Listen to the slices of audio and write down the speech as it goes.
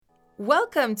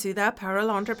Welcome to the Apparel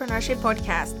Entrepreneurship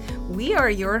Podcast. We are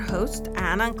your hosts,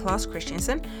 Anna and Claes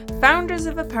Christensen, founders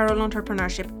of Apparel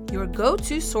Entrepreneurship, your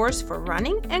go-to source for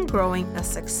running and growing a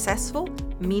successful,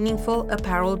 meaningful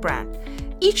apparel brand.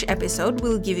 Each episode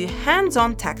will give you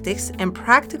hands-on tactics and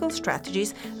practical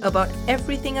strategies about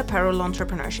everything apparel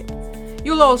entrepreneurship.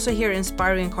 You'll also hear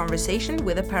inspiring conversation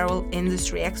with apparel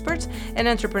industry experts and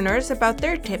entrepreneurs about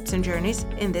their tips and journeys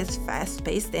in this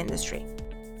fast-paced industry.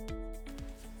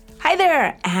 Hi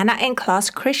there, Anna and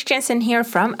Claes Christensen here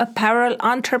from Apparel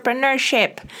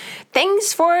Entrepreneurship.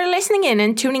 Thanks for listening in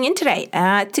and tuning in today.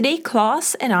 Today,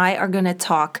 Claes and I are going to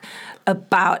talk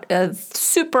about a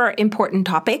super important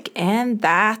topic, and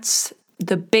that's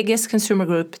the biggest consumer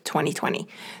group 2020.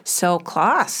 So,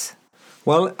 Claes.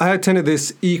 Well, I attended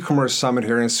this e-commerce summit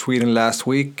here in Sweden last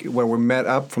week where we met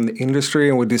up from the industry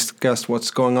and we discussed what's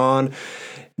going on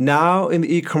now in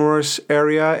the e-commerce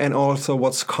area and also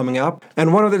what's coming up.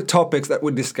 And one of the topics that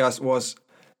we discussed was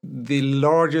the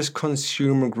largest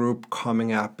consumer group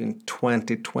coming up in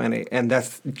 2020, and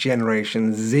that's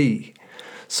Generation Z.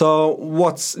 So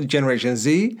what's Generation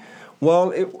Z? Well,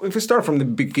 if we start from the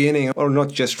beginning, or not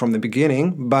just from the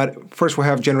beginning, but first we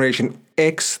have Generation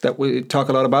X that we talk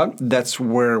a lot about. That's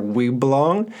where we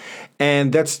belong.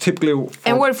 And that's typically...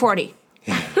 And we're 40.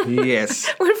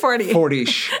 Yes. We're 40.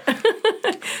 40-ish.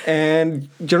 And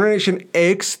Generation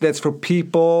X, that's for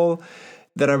people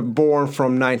that are born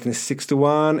from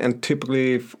 1961 and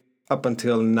typically up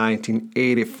until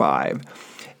 1985.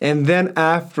 And then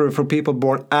for people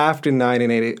born after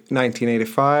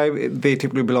 1985, they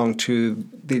typically belong to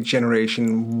the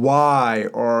Generation Y,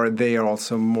 or they are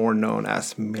also more known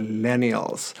as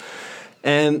millennials.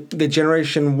 And the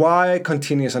Generation Y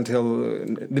continues until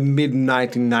the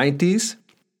mid-1990s.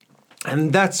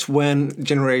 And that's when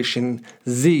Generation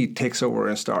Z takes over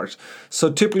and starts.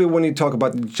 So typically when you talk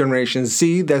about Generation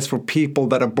Z, that's for people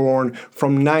that are born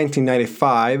from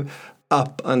 1995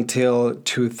 up until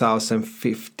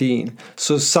 2015.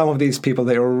 So some of these people,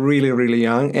 they are really, really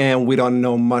young, and we don't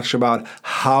know much about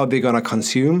how they're going to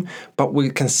consume, but we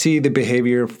can see the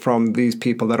behavior from these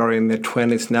people that are in their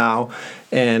 20s now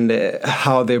and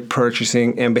how they're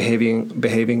purchasing and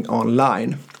behaving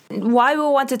online. Why we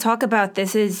want to talk about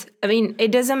this is, it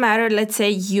doesn't matter, let's say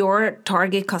your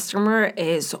target customer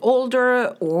is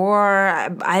older, or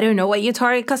I don't know what your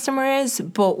target customer is,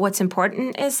 but what's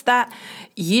important is that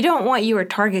you don't want your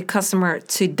target customer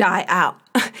to die out.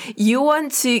 You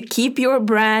want to keep your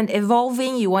brand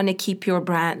evolving. You want to keep your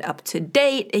brand up to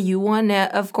date. You want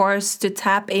to, of course, to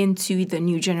tap into the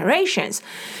new generations.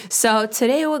 So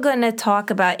today we're going to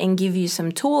talk about and give you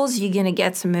some tools. You're going to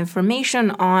get some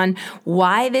information on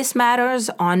why this matters,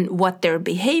 on what their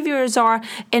behaviors are,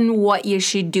 and what you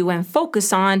should do and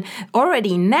focus on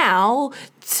already now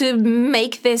to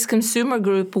make this consumer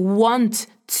group want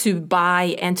to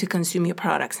buy and to consume your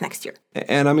products next year.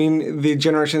 And the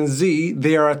Generation Z,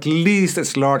 they are at least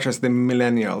as large as the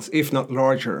millennials, if not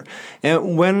larger.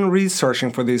 And when researching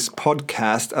for this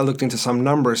podcast, I looked into some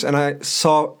numbers and I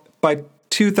saw by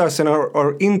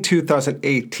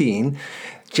 2018,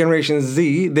 Generation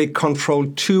Z, they control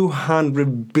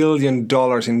 $200 billion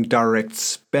in direct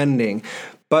spending.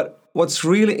 But what's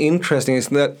really interesting is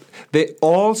that they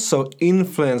also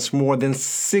influence more than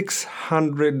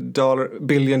 $600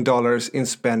 billion in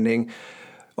spending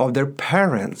of their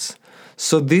parents.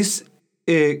 So this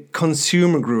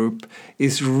consumer group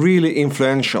is really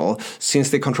influential since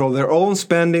they control their own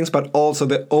spendings, but also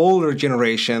the older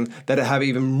generation that have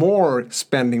even more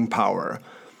spending power.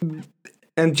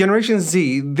 And Generation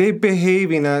Z, they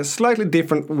behave in a slightly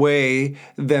different way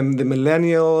than the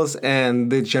millennials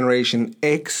and the Generation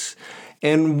X.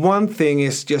 And one thing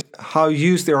is just how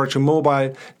used they are to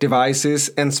mobile devices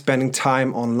and spending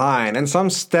time online. And some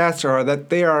stats are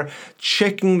that they are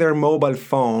checking their mobile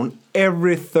phone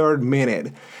every third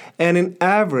minute. And in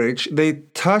average, they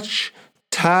touch,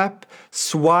 tap,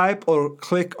 swipe, or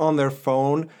click on their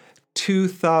phone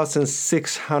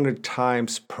 2,600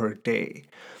 times per day.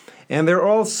 And they're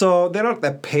not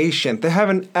that patient. They have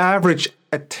an average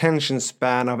attention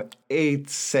span of 8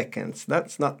 seconds.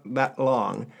 That's not that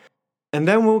long. And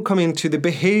then we'll come into the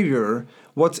behavior.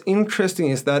 What's interesting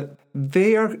is that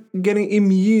they are getting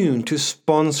immune to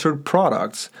sponsored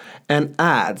products and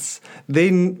ads.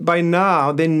 By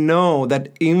now, they know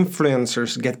that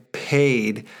influencers get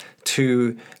paid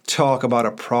to talk about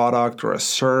a product or a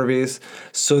service.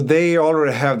 So they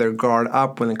already have their guard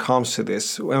up when it comes to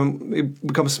this. It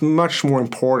becomes much more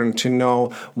important to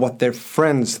know what their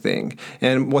friends think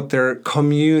and what their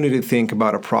community think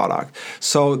about a product.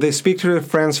 So they speak to their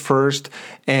friends first,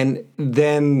 and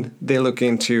then they look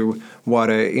into what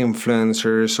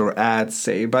influencers or ads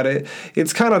say. But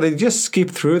it's kind of, they just skip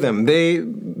through them. They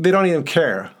don't even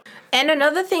care. And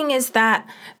another thing is that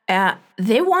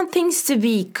they want things to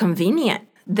be convenient.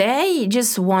 They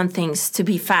just want things to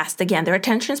be fast. Again, their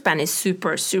attention span is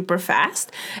super, super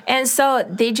fast. And so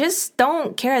they just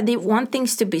don't care. They want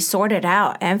things to be sorted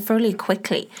out and fairly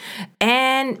quickly.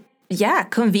 And yeah,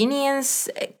 convenience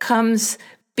comes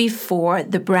before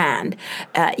the brand.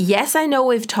 Yes, I know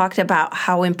we've talked about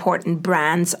how important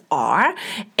brands are,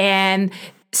 and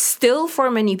still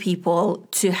for many people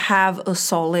to have a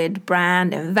solid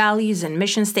brand and values and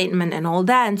mission statement and all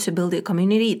that, and to build a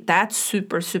community, that's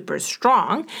super, super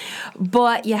strong.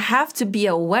 But you have to be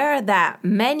aware that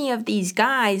many of these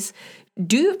guys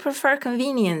do prefer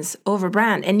convenience over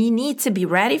brand, and you need to be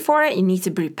ready for it. You need to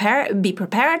be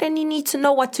prepared, and you need to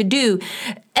know what to do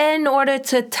in order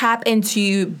to tap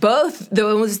into both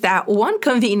those that want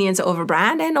convenience over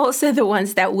brand and also the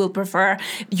ones that will prefer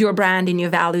your brand and your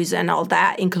values and all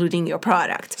that, including your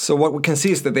product. So what we can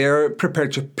see is that they are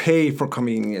prepared to pay for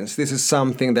convenience. This is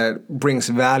something that brings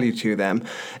value to them.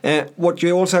 And what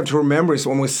you also have to remember is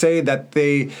when we say that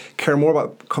they care more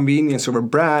about convenience over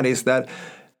brand, is that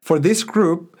for this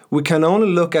group, we can only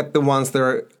look at the ones that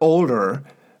are older,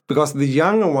 because the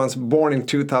younger ones born in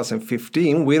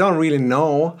 2015, we don't really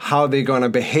know how they're going to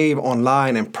behave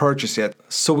online and purchase it.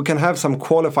 So we can have some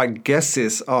qualified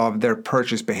guesses of their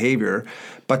purchase behavior.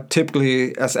 But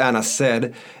typically, as Anna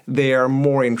said, they are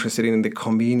more interested in the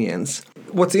convenience.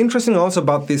 What's interesting also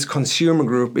about this consumer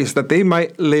group is that they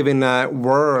might live in a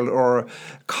world or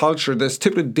culture that's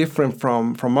typically different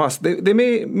from us. They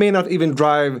may not even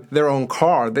drive their own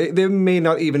car. They may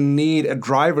not even need a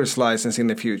driver's license in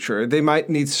the future. They might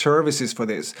need services for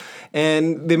this.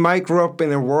 And they might grow up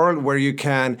in a world where you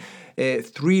can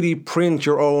 3D print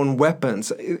your own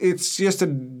weapons. It's just a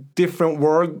different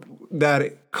world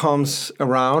that comes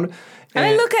around. I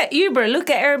mean, look at Uber, look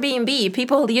at Airbnb,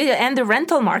 people, and the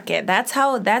rental market. That's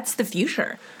the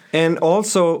future. And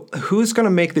also, who's going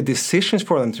to make the decisions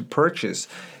for them to purchase?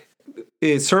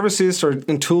 Services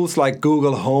and tools like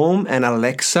Google Home and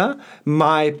Alexa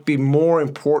might be more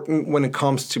important when it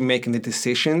comes to making the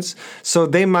decisions. So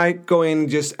they might go in and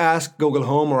just ask Google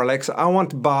Home or Alexa, I want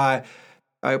to buy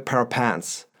a pair of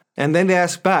pants. And then they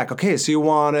ask back, okay, so you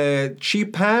want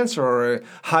cheap pants or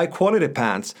high quality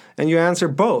pants? And you answer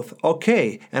both.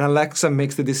 Okay. And Alexa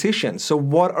makes the decision. So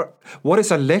what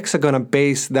is Alexa going to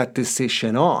base that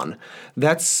decision on?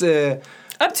 That's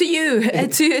up to you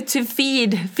to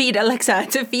feed Alexa,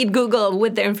 to feed Google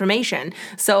with the information.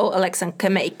 So Alexa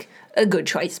can make a good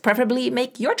choice, preferably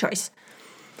make your choice.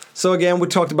 So again, we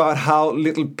talked about how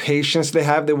little patience they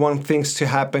have. They want things to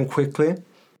happen quickly.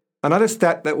 Another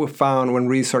stat that we found when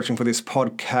researching for this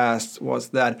podcast was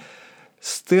that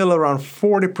still around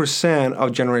 40%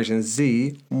 of Generation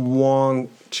Z want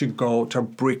to go to a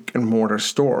brick and mortar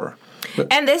store.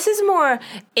 And this is more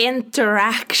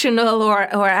interactional,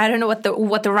 or I don't know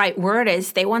what the right word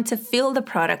is. They want to feel the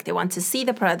product. They want to see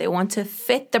the product. They want to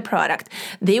fit the product.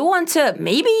 They want to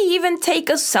maybe even take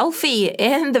a selfie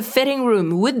in the fitting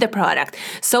room with the product.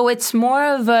 So it's more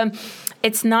of a...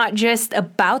 It's not just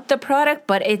about the product,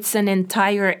 but it's an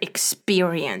entire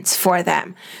experience for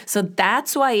them. So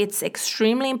that's why it's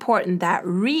extremely important that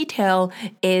retail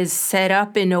is set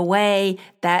up in a way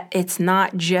that it's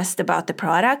not just about the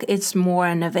product, it's more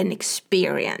of an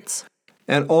experience.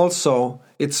 And also,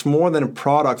 it's more than a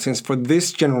product, since for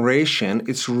this generation,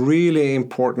 it's really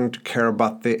important to care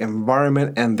about the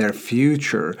environment and their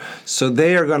future. So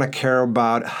they are going to care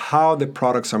about how the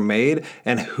products are made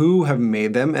and who have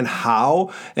made them and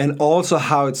how, and also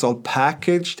how it's all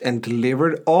packaged and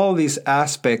delivered. All these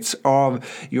aspects of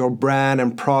your brand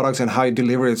and products and how you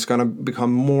deliver it's going to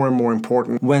become more and more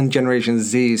important when Generation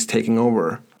Z is taking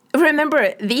over.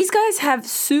 Remember, these guys have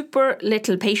super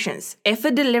little patience. If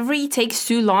a delivery takes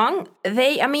too long,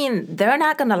 they're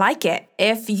not going to like it.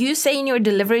 If you say in your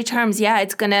delivery terms, yeah,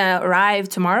 it's going to arrive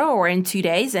tomorrow or in 2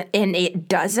 days, and it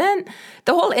doesn't,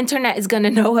 the whole internet is going to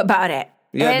know about it.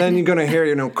 Yeah, then you're going to hear,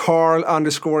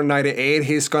 Carl_98,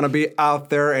 he's going to be out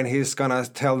there and he's going to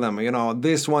tell them,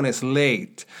 this one is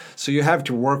late. So you have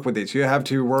to work with it. You have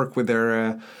to work with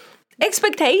their...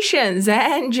 expectations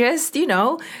and just,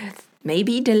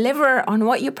 maybe deliver on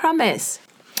what you promise.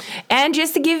 And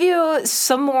just to give you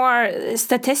some more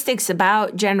statistics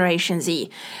about Generation Z,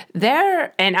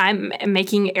 and I'm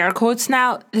making air quotes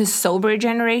now, the sober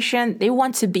generation, they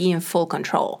want to be in full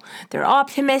control. They're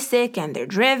optimistic and they're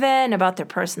driven about their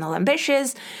personal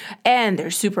ambitions, and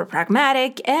they're super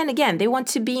pragmatic. And again, they want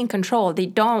to be in control. They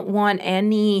don't want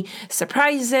any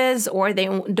surprises, or they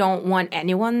don't want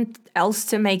anyone else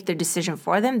to make the decision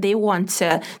for them. They want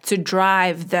to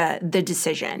drive the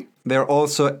decision. They're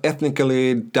also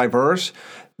ethnically diverse.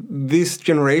 This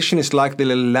generation is likely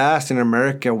the last in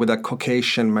America with a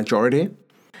Caucasian majority.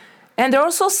 And they're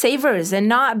also savers and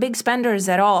not big spenders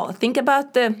at all. Think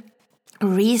about the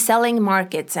reselling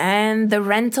markets and the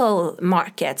rental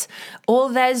markets. All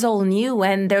that is all new,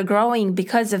 and they're growing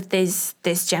because of this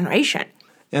generation.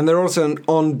 And they're also an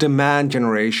on-demand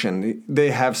generation.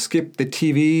 They have skipped the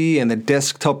TV and the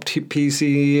desktop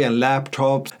PC and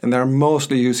laptops, and they're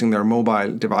mostly using their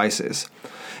mobile devices.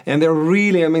 And they're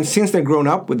really, since they've grown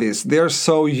up with this, they're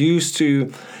so used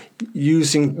to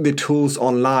using the tools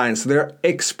online. So they're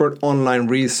expert online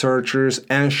researchers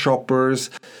and shoppers.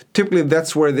 Typically,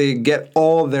 that's where they get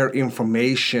all their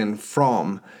information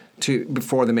from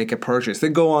before they make a purchase. They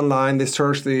go online, they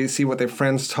search, they see what their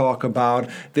friends talk about.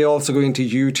 They also go into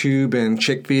YouTube and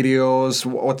check videos,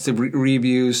 what's the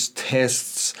reviews,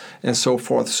 tests, and so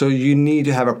forth. So you need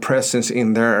to have a presence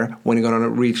in there when you're going to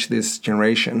reach this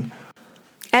generation.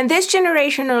 And this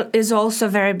generation is also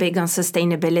very big on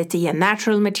sustainability and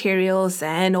natural materials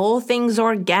and all things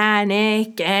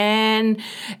organic and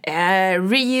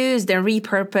reused and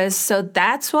repurposed. So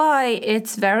that's why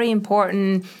it's very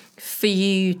important for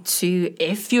you to,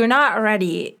 if you're not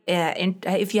already,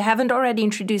 if you haven't already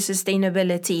introduced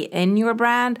sustainability in your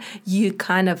brand, you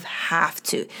kind of have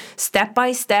to. Step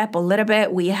by step, a little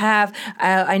bit. We have,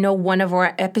 I know one of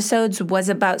our episodes was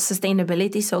about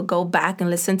sustainability, so go back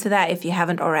and listen to that if you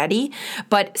haven't already.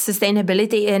 But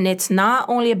sustainability, and it's not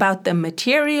only about the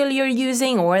material you're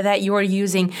using or that you're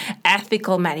using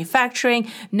ethical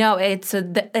manufacturing. No, it's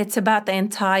about the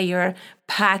entire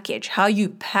package, how you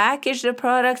package the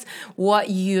products, how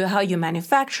you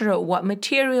manufacture it, what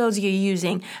materials you're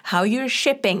using, how you're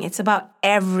shipping. It's about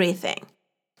everything.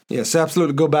 Yes,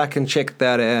 absolutely. Go back and check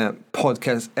that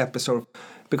podcast episode,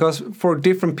 because for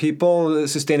different people,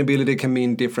 sustainability can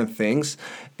mean different things,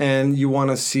 and you want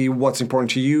to see what's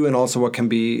important to you, and also what can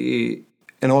be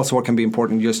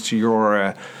important just to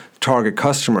your target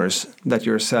customers that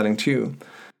you're selling to.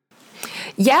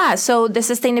 Yeah, so the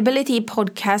sustainability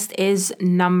podcast is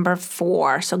number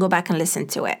 4. So go back and listen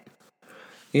to it.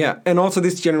 Yeah, and also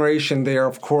this generation, they are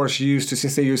of course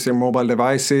since they use their mobile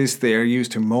devices, they are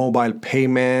used to mobile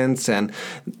payments, and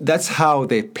that's how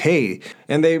they pay.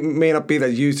 And they may not be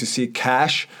that used to see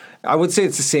cash. I would say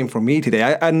it's the same for me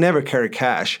today. I never carry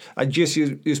cash. I just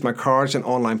use my cards and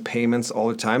online payments all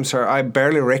the time, so I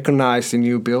barely recognize the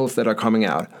new bills that are coming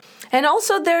out. And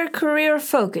also they're career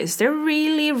focused. They're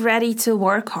really ready to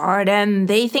work hard, and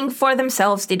they think for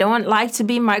themselves. They don't like to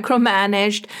be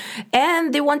micromanaged,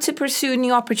 and they want to pursue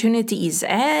new opportunities.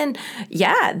 And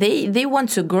yeah, they want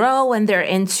to grow, and they're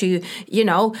into,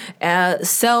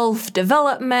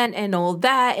 self-development and all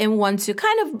that, and want to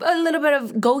kind of a little bit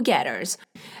of go-getters.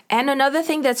 And another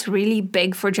thing that's really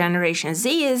big for Generation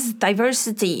Z is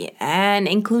diversity and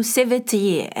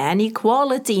inclusivity and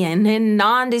equality and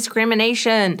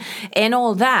non-discrimination and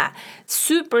all that.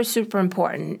 Super, super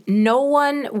important. No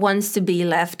one wants to be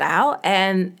left out,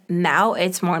 and now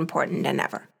it's more important than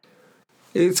ever.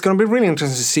 It's going to be really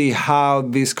interesting to see how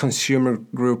this consumer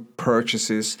group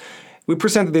purchases. We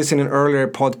presented this in an earlier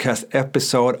podcast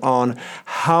episode on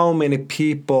how many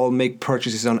people make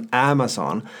purchases on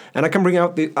Amazon. And I can bring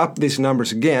up these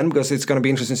numbers again because it's going to be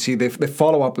interesting to see the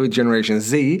follow-up with Generation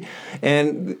Z.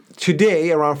 And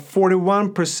today, around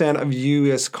 41% of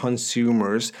U.S.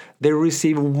 consumers, they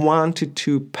receive 1 to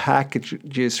 2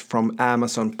 packages from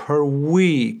Amazon per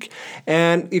week.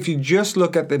 And if you just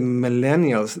look at the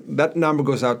millennials, that number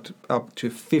goes up to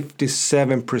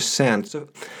 57%. So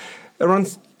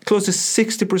around close to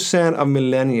 60% of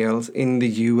millennials in the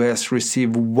US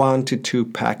receive 1 to 2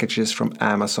 packages from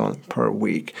Amazon per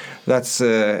week. That's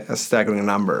a staggering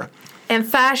number. And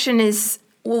fashion is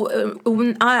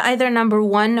either number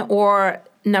 1 or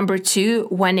number 2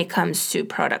 when it comes to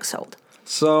products sold.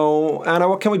 So, Anna,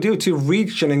 what can we do to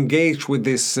reach and engage with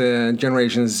this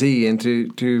Generation Z and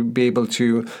to be able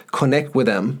to connect with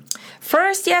them?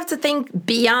 First, you have to think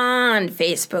beyond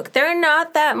Facebook. They're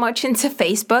not that much into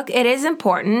Facebook. It is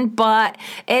important, but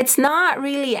it's not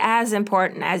really as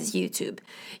important as YouTube.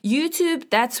 YouTube,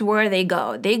 that's where they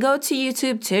go. They go to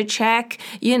YouTube to check,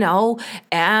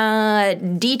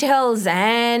 details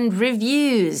and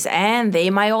reviews. And they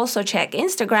might also check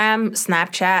Instagram,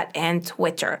 Snapchat, and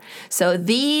Twitter. So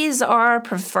these are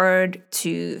preferred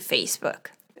to Facebook.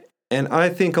 And I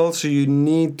think also you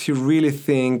need to really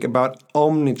think about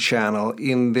omnichannel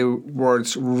in the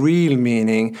word's real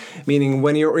meaning. Meaning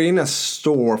when you're in a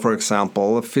store, for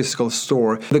example, a physical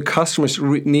store, the customers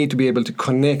need to be able to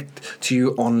connect to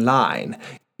you online.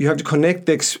 You have to connect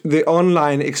the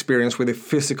online experience with the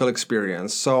physical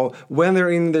experience. So when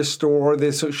they're in the store,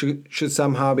 they should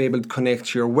somehow be able to connect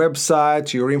to your website,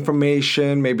 to your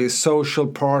information, maybe social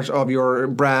part of your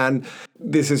brand.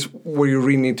 This is where you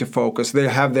really need to focus. They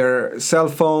have their cell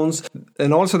phones,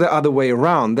 and also the other way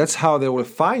around. That's how they will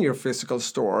find your physical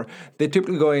store. They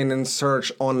typically go in and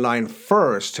search online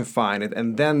first to find it,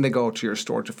 and then they go to your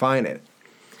store to find it.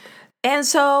 And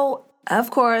so,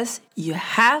 of course, you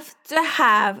have to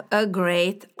have a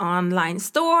great online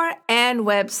store and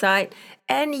website.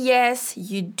 And yes,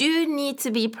 you do need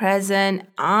to be present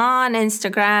on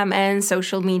Instagram and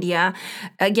social media.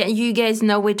 Again, you guys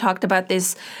know we talked about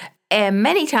this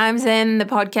many times in the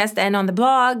podcast and on the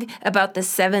blog about the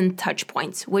 7 touch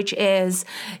points, which is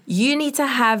you need to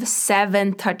have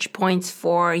 7 touch points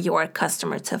for your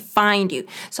customer to find you.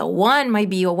 So 1 might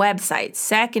be your website,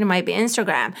 2nd might be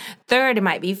Instagram, 3rd it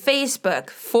might be Facebook,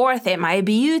 4th it might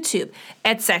be YouTube,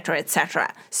 etc.,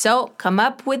 etc. So come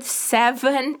up with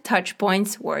 7 touch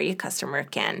points where your customer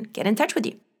can get in touch with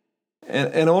you.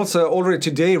 And also already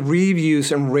today,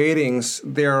 reviews and ratings,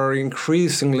 they are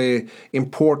increasingly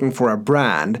important for a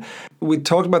brand. We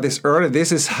talked about this earlier.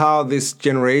 This is how this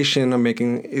generation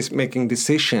is making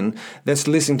decision. Let's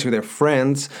listen to their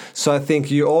friends. So I think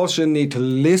you also need to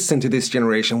listen to this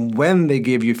generation when they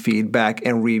give you feedback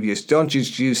and reviews. Don't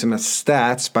just use them as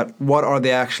stats, but what are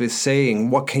they actually saying?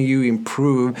 What can you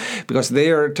improve? Because they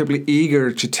are typically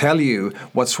eager to tell you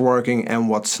what's working and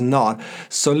what's not.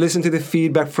 So listen to the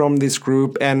feedback from this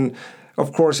group. And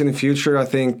of course, in the future, I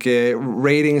think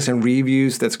ratings and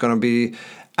reviews, that's going to be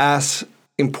as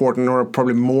important or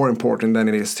probably more important than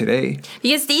it is today.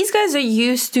 Because these guys are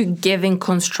used to giving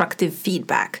constructive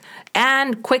feedback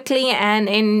and quickly and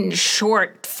in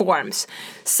short forms.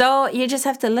 So you just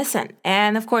have to listen.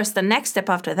 And of course, the next step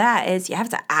after that is you have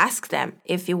to ask them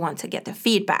if you want to get the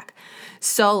feedback.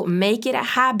 So make it a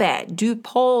habit, do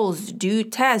polls, do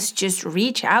tests, just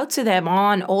reach out to them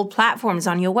on all platforms,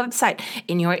 on your website,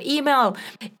 in your email,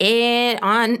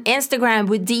 on Instagram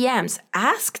with DMs.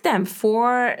 Ask them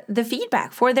for the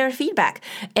feedback, for their feedback.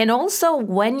 And also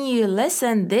when you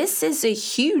listen, this is a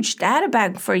huge data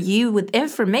bank for you with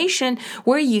information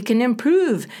where you can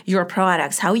improve your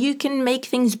products, how you can make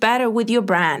things better with your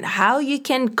brand, how you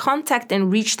can contact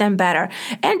and reach them better,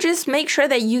 and just make sure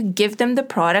that you give them the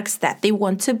products that they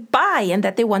want to buy and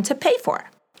that they want to pay for.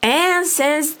 And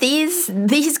since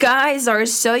these guys are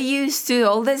so used to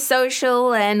all the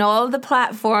social and all the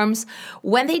platforms,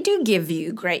 when they do give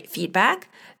you great feedback,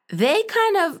 they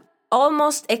kind of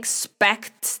almost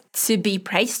expect to be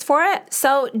praised for it.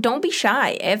 So don't be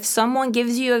shy. If someone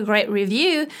gives you a great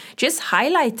review, just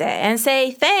highlight it and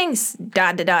say thanks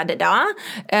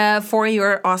for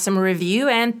your awesome review,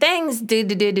 and thanks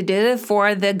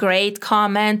for the great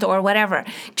comment or whatever.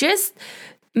 Just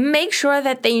make sure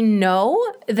that they know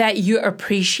that you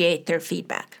appreciate their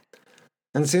feedback.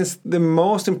 And since the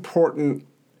most important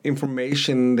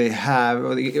information they have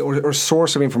or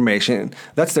source of information,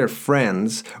 that's their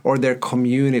friends or their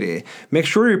community, make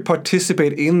sure you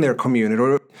participate in their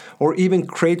community or even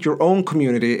create your own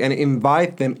community and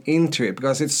invite them into it,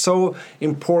 because it's so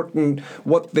important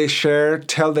what they share,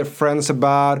 tell their friends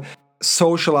about,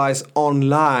 socialize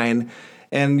online.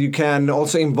 And you can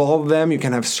also involve them. You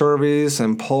can have surveys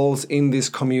and polls in this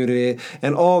community.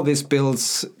 And all this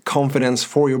builds confidence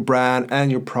for your brand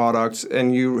and your products.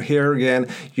 And here again,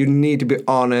 you need to be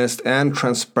honest and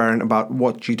transparent about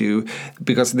what you do,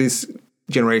 because this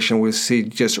generation will see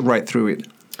just right through it.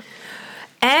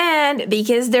 And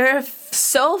because they're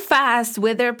so fast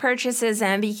with their purchases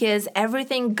and because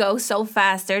everything goes so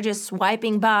fast, they're just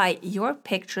swiping by, your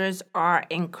pictures are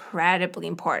incredibly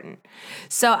important.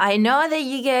 So I know that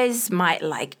you guys might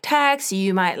like text,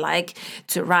 you might like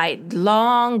to write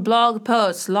long blog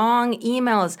posts, long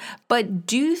emails, but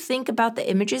do think about the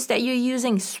images that you're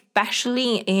using,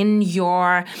 especially in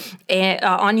your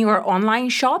on your online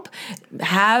shop.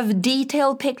 Have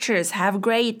detailed pictures, have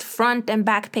great front and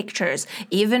back pictures,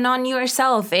 even on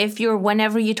yourself.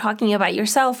 Whenever you're talking about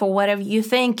yourself or whatever you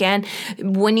think, and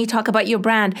when you talk about your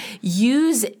brand,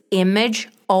 use image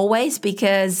always,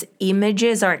 because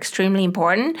images are extremely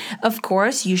important. Of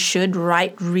course, you should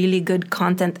write really good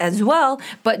content as well,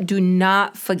 but do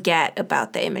not forget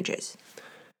about the images.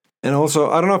 And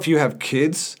also, I don't know if you have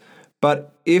kids,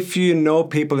 but if you know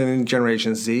people in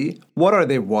Generation Z, what are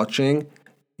they watching?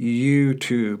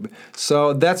 YouTube.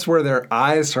 So that's where their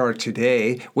eyes are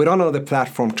today. We don't know the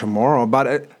platform tomorrow,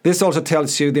 but this also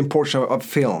tells you the importance of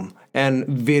film and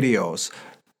videos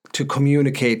to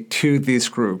communicate to this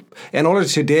group. And already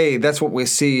today, that's what we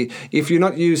see. If you're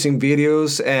not using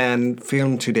videos and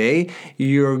film today,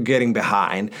 you're getting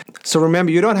behind. So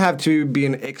remember, you don't have to be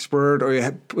an expert or you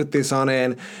have to put this on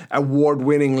an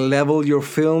award-winning level, your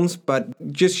films, but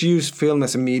just use film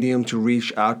as a medium to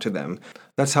reach out to them.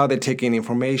 That's how they take in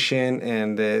information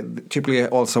and typically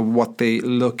also what they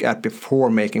look at before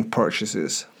making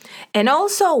purchases. And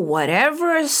also,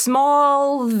 whatever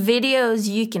small videos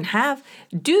you can have,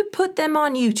 do put them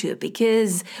on YouTube,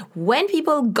 because when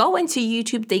people go into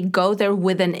YouTube, they go there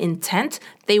with an intent.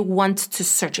 They want to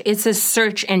search. It's a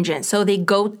search engine. So they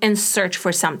go and search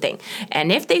for something.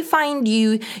 And if they find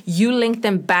you, you link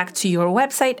them back to your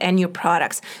website and your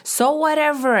products. So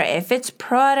whatever, if it's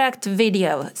product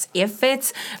videos, if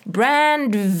it's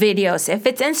brand videos, if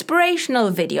it's inspirational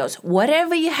videos,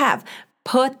 whatever you have,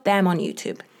 put them on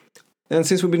YouTube. And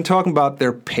since we've been talking about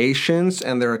their patience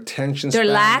and their attention span,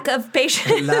 their lack of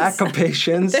patience,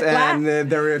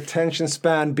 their attention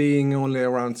span being only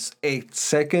around 8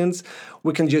 seconds,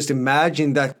 we can just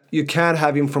imagine that you can't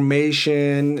have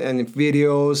information and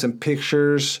videos and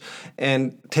pictures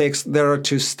and text that are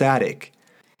too static.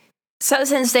 So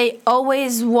since they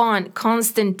always want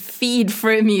constant feed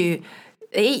from you,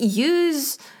 they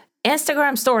use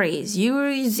Instagram stories,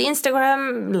 use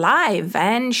Instagram Live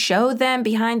and show them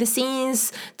behind the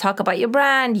scenes, talk about your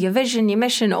brand, your vision, your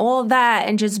mission, all that,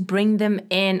 and just bring them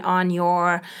in on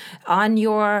your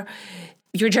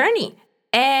journey.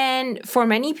 And for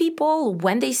many people,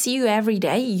 when they see you every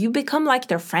day, you become like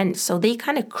their friend. So they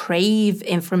kind of crave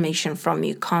information from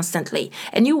you constantly.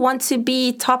 And you want to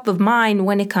be top of mind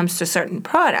when it comes to certain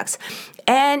products.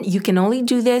 And you can only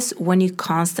do this when you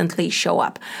constantly show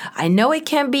up. I know it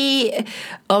can be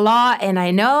a lot, and I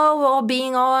know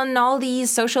being on all these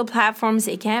social platforms,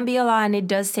 it can be a lot and it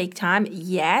does take time.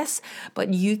 Yes,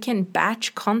 but you can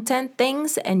batch content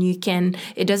things and you don't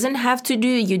have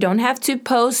to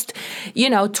post,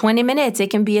 20 minutes.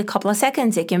 It can be a couple of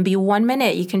seconds. It can be 1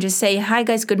 minute. You can just say, hi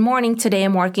guys, good morning. Today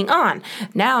I'm working on.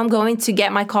 Now I'm going to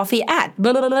get my coffee at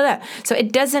blah, blah, blah, blah. So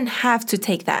it doesn't have to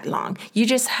take that long. You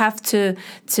just have to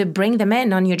bring them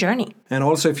in on your journey. And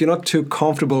also, if you're not too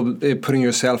comfortable putting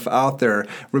yourself out there,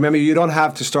 remember, you don't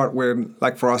have to start with,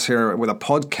 like for us here, with a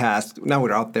podcast. Now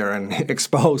we're out there and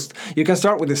exposed. You can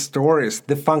start with the stories.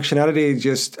 The functionality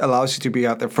just allows you to be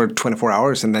out there for 24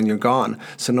 hours and then you're gone.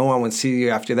 So no one will see you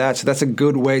after that. So that's a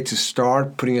good way to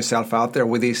start putting yourself out there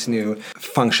with these new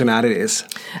functionalities.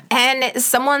 And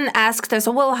someone asked us,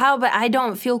 well, how, but I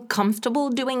don't feel comfortable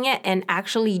doing it. And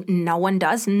actually, no one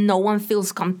does. No one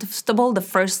feels comfortable the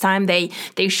first time they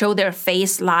show their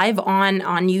face live on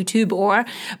YouTube,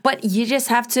 but you just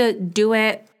have to do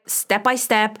it step by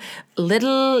step,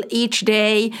 little each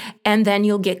day, and then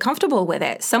you'll get comfortable with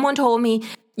it. Someone told me,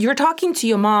 you're talking to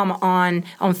your mom on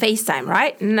FaceTime,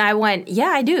 right? And I went, yeah,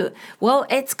 I do. Well,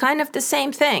 it's kind of the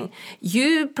same thing.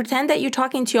 You pretend that you're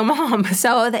talking to your mom.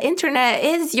 So the internet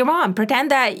is your mom. Pretend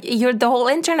that the whole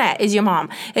internet is your mom.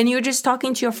 And you're just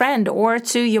talking to your friend or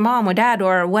to your mom or dad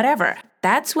or whatever.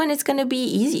 That's when it's going to be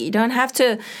easy. You don't have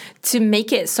to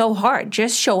make it so hard.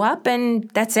 Just show up and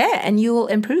that's it. And you will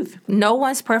improve. No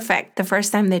one's perfect the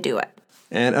first time they do it.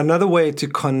 And another way to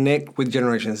connect with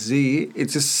Generation Z,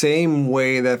 it's the same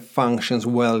way that functions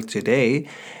well today.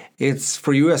 It's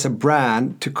for you as a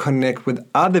brand to connect with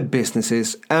other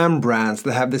businesses and brands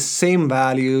that have the same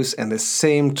values and the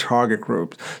same target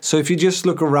group. So if you just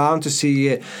look around to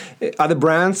see other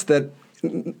brands that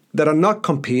are not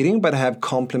competing but have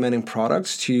complementing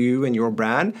products to you and your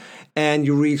brand, and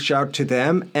you reach out to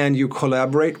them and you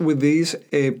collaborate with these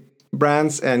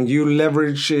brands and you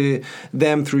leverage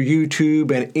them through YouTube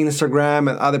and Instagram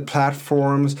and other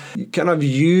platforms, you kind of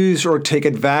use or take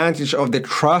advantage of the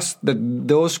trust that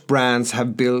those brands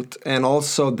have built, and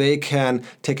also they can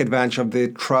take advantage of the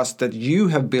trust that you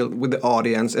have built with the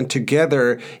audience, and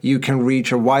together you can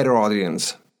reach a wider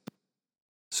audience.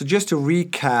 So just to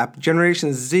recap,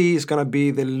 Generation Z is going to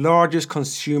be the largest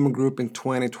consumer group in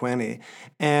 2020.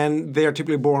 And they are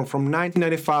typically born from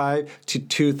 1995 to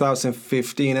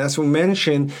 2015. As we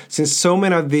mentioned, since so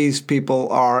many of these people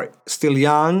are still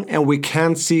young and we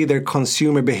can't see their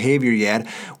consumer behavior yet,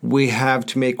 we have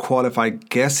to make qualified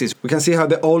guesses. We can see how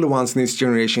the older ones in this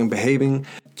generation are behaving.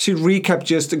 To recap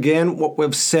just again what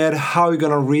we've said, how you're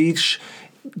going to reach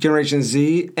Generation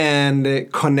Z and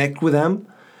connect with them.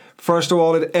 First of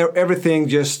all, everything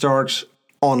just starts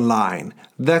online.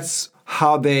 That's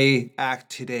how they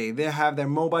act today. They have their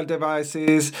mobile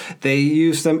devices. They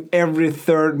use them every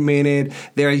third minute.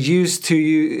 They're used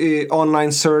to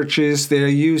online searches. They're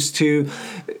used to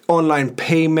online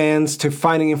payments, to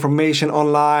finding information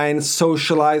online,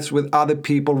 socialize with other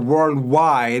people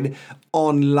worldwide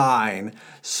online.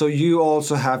 So you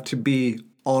also have to be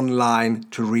online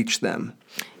to reach them.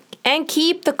 And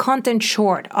keep the content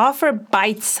short. Offer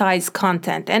bite-sized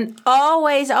content. And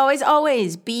always, always,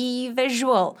 always be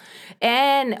visual.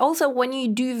 And also, when you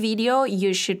do video,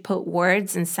 you should put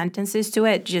words and sentences to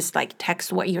it, just like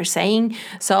text what you're saying.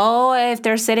 So if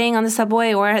they're sitting on the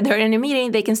subway or they're in a meeting,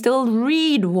 they can still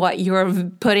read what you're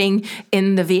putting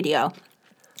in the video.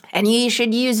 And you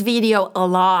should use video a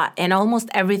lot in almost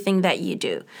everything that you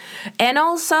do. And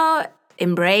also,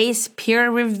 embrace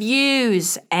peer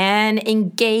reviews and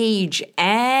engage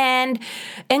and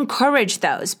encourage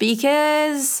those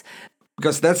because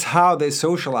that's how they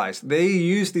socialize. They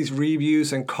use these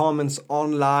reviews and comments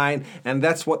online, and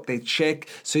that's what they check.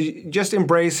 So you just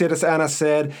embrace it, as Anna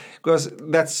said, because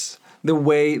that's the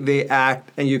way they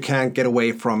act and you can't get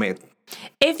away from it.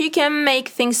 If you can make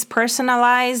things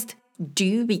personalized,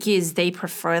 do, because they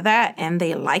prefer that and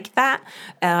they like that.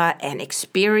 And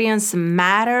experience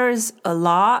matters a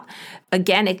lot.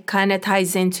 Again, it kind of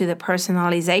ties into the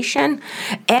personalization.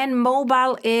 And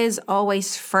mobile is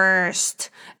always first.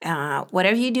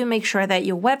 Whatever you do, make sure that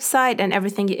your website and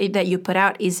everything that you put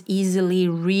out is easily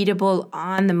readable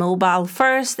on the mobile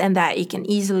first, and that you can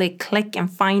easily click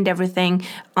and find everything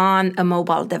on a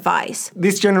mobile device.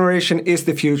 This generation is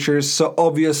the future, so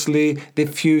obviously the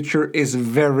future is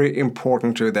very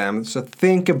important to them. So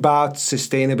think about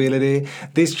sustainability.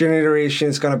 This generation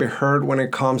is going to be heard when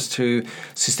it comes to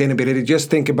sustainability. Just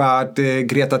think about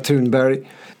Greta Thunberg.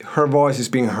 Her voice is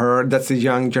being heard. That's the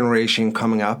young generation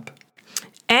coming up.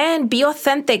 And be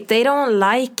authentic. They don't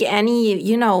like any,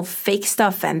 fake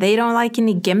stuff, and they don't like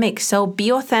any gimmicks. So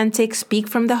be authentic, speak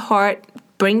from the heart,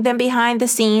 bring them behind the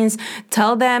scenes,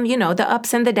 tell them, the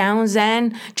ups and the downs,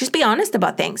 and just be honest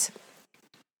about things.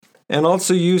 And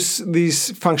also use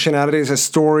these functionalities as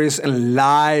stories and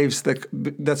lives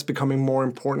that's becoming more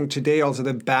important today. Also,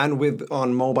 the bandwidth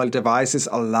on mobile devices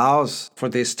allows for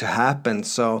this to happen.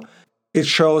 So it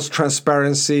shows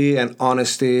transparency and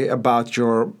honesty about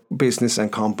your business and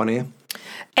company.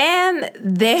 And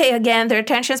their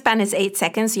attention span is 8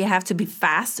 seconds. You have to be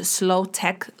fast. Slow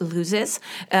tech loses.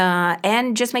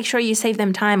 And just make sure you save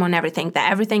them time on everything.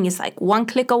 That everything is like one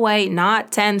click away,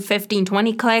 not 10, 15,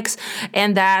 20 clicks.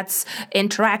 And that's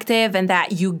interactive, and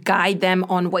that you guide them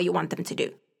on what you want them to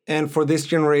do. And for this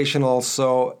generation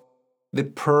also, the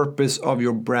purpose of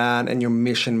your brand and your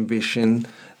mission, vision,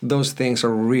 those things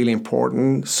are really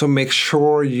important. So make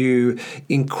sure you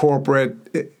incorporate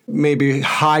maybe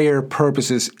higher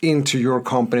purposes into your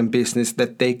company and business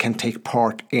that they can take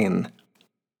part in.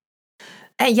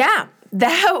 Yeah,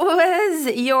 that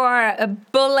was your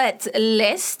bullet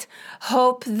list.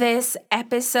 Hope this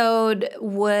episode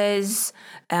was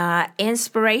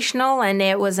inspirational and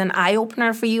it was an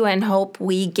eye-opener for you, and hope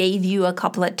we gave you a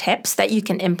couple of tips that you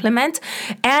can implement.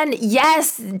 And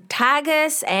yes, tag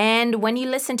us, and when you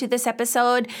listen to this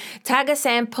episode, tag us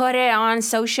and put it on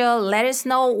social. Let us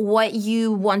know what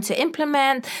you want to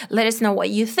implement. Let us know what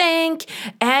you think,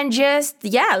 and just,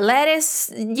 let us,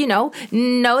 know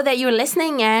that you're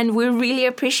listening, and we really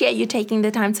appreciate you taking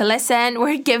the time to listen.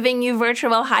 We're giving you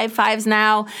virtual high fives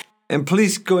now. And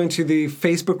please go into the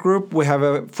Facebook group. We have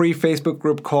a free Facebook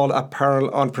group called Apparel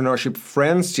Entrepreneurship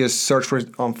Friends. Just search for it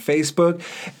on Facebook.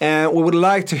 And we would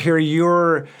like to hear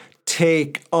your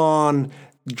take on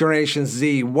Generation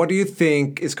Z. What do you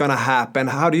think is going to happen?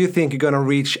 How do you think you're going to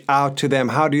reach out to them?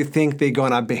 How do you think they're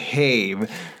going to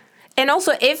behave? And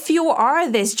also, if you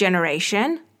are this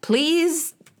generation,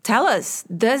 please tell us,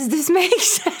 does this make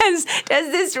sense?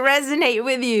 Does this resonate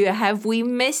with you? Have we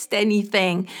missed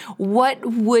anything? What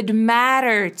would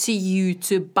matter to you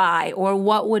to buy, or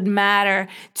what would matter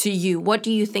to you? What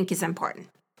do you think is important?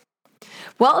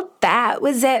 Well, that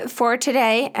was it for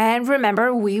today. And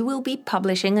remember, we will be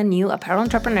publishing a new apparel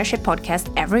entrepreneurship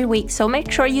podcast every week, so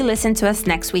make sure you listen to us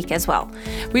next week as well.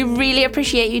 We really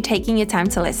appreciate you taking your time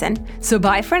to listen. So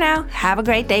bye for now, have a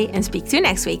great day, and speak to you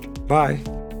next week. Bye.